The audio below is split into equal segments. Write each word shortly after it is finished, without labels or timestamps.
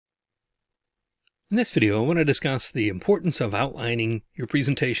In this video, I want to discuss the importance of outlining your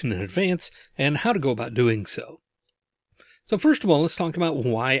presentation in advance and how to go about doing so. So first of all, let's talk about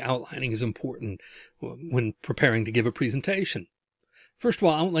why outlining is important when preparing to give a presentation. First of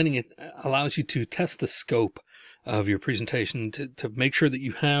all, outlining it allows you to test the scope of your presentation to make sure that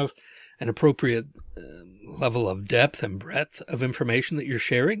you have an appropriate level of depth and breadth of information that you're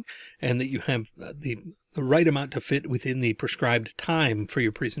sharing, and that you have the right amount to fit within the prescribed time for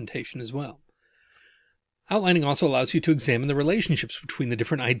your presentation as well. Outlining also allows you to examine the relationships between the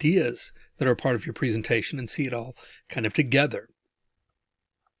different ideas that are part of your presentation and see it all kind of together.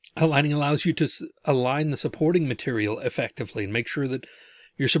 Outlining allows you to align the supporting material effectively and make sure that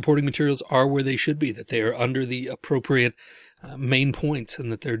your supporting materials are where they should be, that they are under the appropriate main points,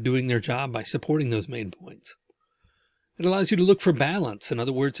 and that they're doing their job by supporting those main points. It allows you to look for balance. In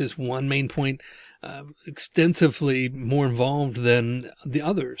other words, is one main point extensively more involved than the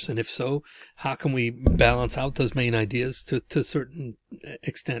others? And if so, how can we balance out those main ideas to a certain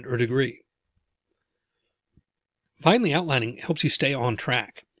extent or degree? Finally, outlining helps you stay on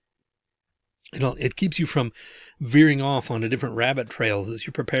track. It keeps you from veering off onto different rabbit trails as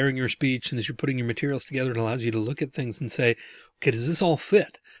you're preparing your speech and as you're putting your materials together. It allows you to look at things and say, okay, does this all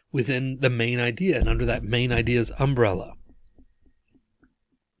fit within the main idea and under that main idea's umbrella?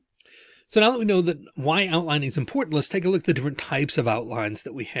 So now that we know that why outlining is important, let's take a look at the different types of outlines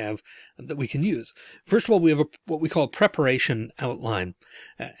that we have that we can use. First of all, we have what we call a preparation outline.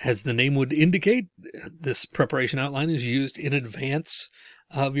 As the name would indicate, this preparation outline is used in advance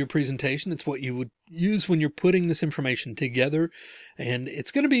of your presentation. It's what you would use when you're putting this information together, and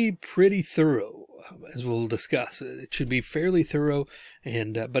it's going to be pretty thorough, as we'll discuss. It should be fairly thorough,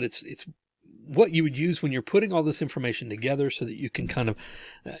 and but it's what you would use when you're putting all this information together, so that you can kind of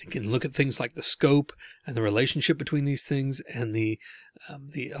can look at things like the scope and the relationship between these things and the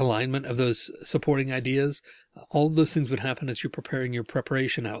alignment of those supporting ideas. All of those things would happen as you're preparing your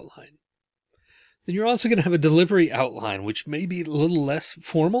preparation outline. Then you're also going to have a delivery outline, which may be a little less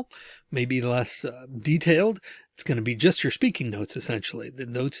formal, maybe less detailed. It's going to be just your speaking notes, essentially, the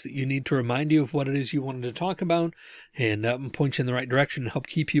notes that you need to remind you of what it is you wanted to talk about, and point you in the right direction and help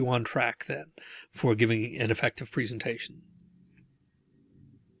keep you on track then for giving an effective presentation.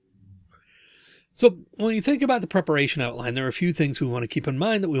 So when you think about the preparation outline, there are a few things we want to keep in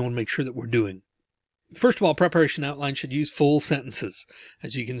mind that we want to make sure that we're doing. First of all, preparation outline should use full sentences.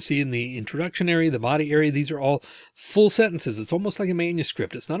 As you can see in the introduction area, the body area, these are all full sentences. It's almost like a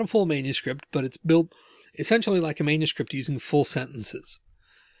manuscript. It's not a full manuscript, but it's built essentially like a manuscript using full sentences.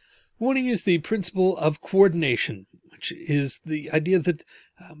 We want to use the principle of coordination, which is the idea that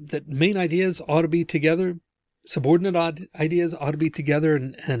that main ideas ought to be together, subordinate ideas ought to be together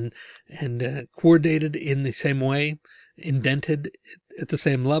and coordinated in the same way, indented at the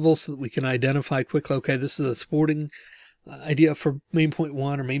same level, so that we can identify quickly, okay, this is a supporting idea for main point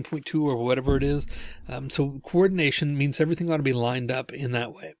 1 or main point 2 or whatever it is. So coordination means everything ought to be lined up in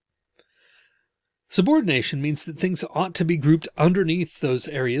that way. Subordination means that things ought to be grouped underneath those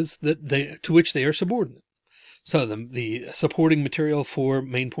areas to which they are subordinate. So the supporting material for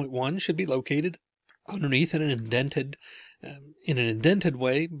main point 1 should be located underneath in an indented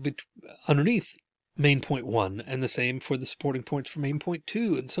way underneath main point 1, and the same for the supporting points for main point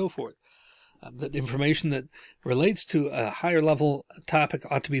 2, and so forth. That information that relates to a higher level topic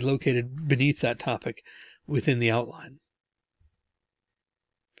ought to be located beneath that topic within the outline.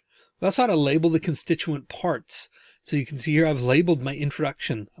 We also ought to label the constituent parts. So you can see here I've labeled my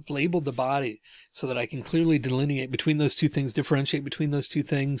introduction, I've labeled the body, so that I can clearly delineate between those two things, differentiate between those two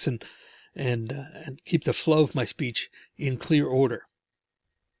things, and keep the flow of my speech in clear order.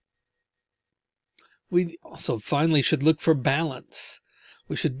 We also finally should look for balance.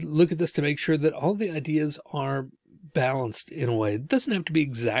 We should look at this to make sure that all the ideas are balanced in a way. It doesn't have to be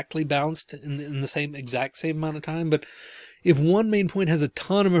exactly balanced in the exact same amount of time, but if one main point has a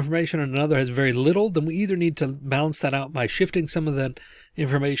ton of information and another has very little, then we either need to balance that out by shifting some of that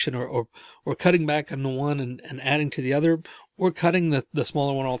information or cutting back on the one and adding to the other, or cutting the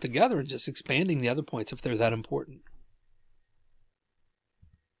smaller one altogether and just expanding the other points if they're that important.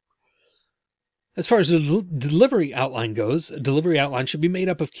 As far as the delivery outline goes, a delivery outline should be made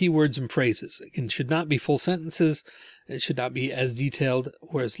up of keywords and phrases. It should not be full sentences. It should not be as detailed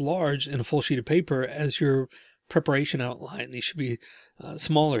or as large in a full sheet of paper as your preparation outline. These should be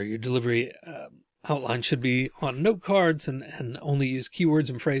smaller. Your delivery outline should be on note cards and only use keywords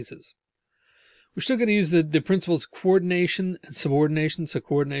and phrases. We're still going to use the principles of coordination and subordination. So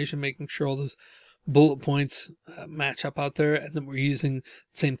coordination, making sure all those bullet points match up out there, and then we're using the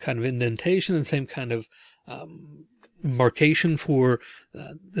same kind of indentation and same kind of marcation for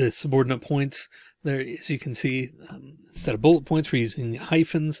the subordinate points There, as you can see, instead of bullet points, we're using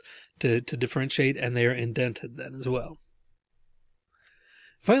hyphens to differentiate, and they are indented then as well.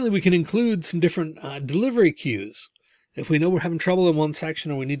 Finally, we can include some different delivery cues. If we know we're having trouble in one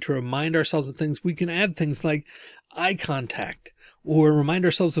section or we need to remind ourselves of things, we can add things like eye contact or remind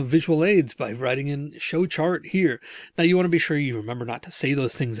ourselves of visual aids by writing in show chart here. Now, you want to be sure you remember not to say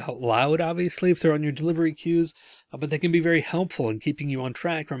those things out loud, obviously, if they're on your delivery cues, but they can be very helpful in keeping you on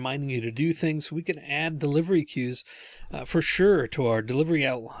track, reminding you to do things. We can add delivery cues for sure to our delivery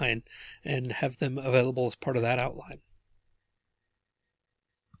outline and have them available as part of that outline.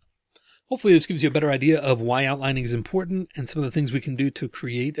 Hopefully this gives you a better idea of why outlining is important and some of the things we can do to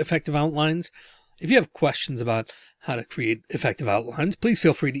create effective outlines. If you have questions about how to create effective outlines, please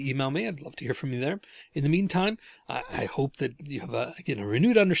feel free to email me. I'd love to hear from you there. In the meantime, I hope that you have, again, a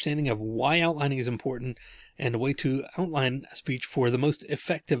renewed understanding of why outlining is important and a way to outline a speech for the most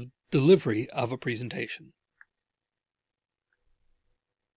effective delivery of a presentation.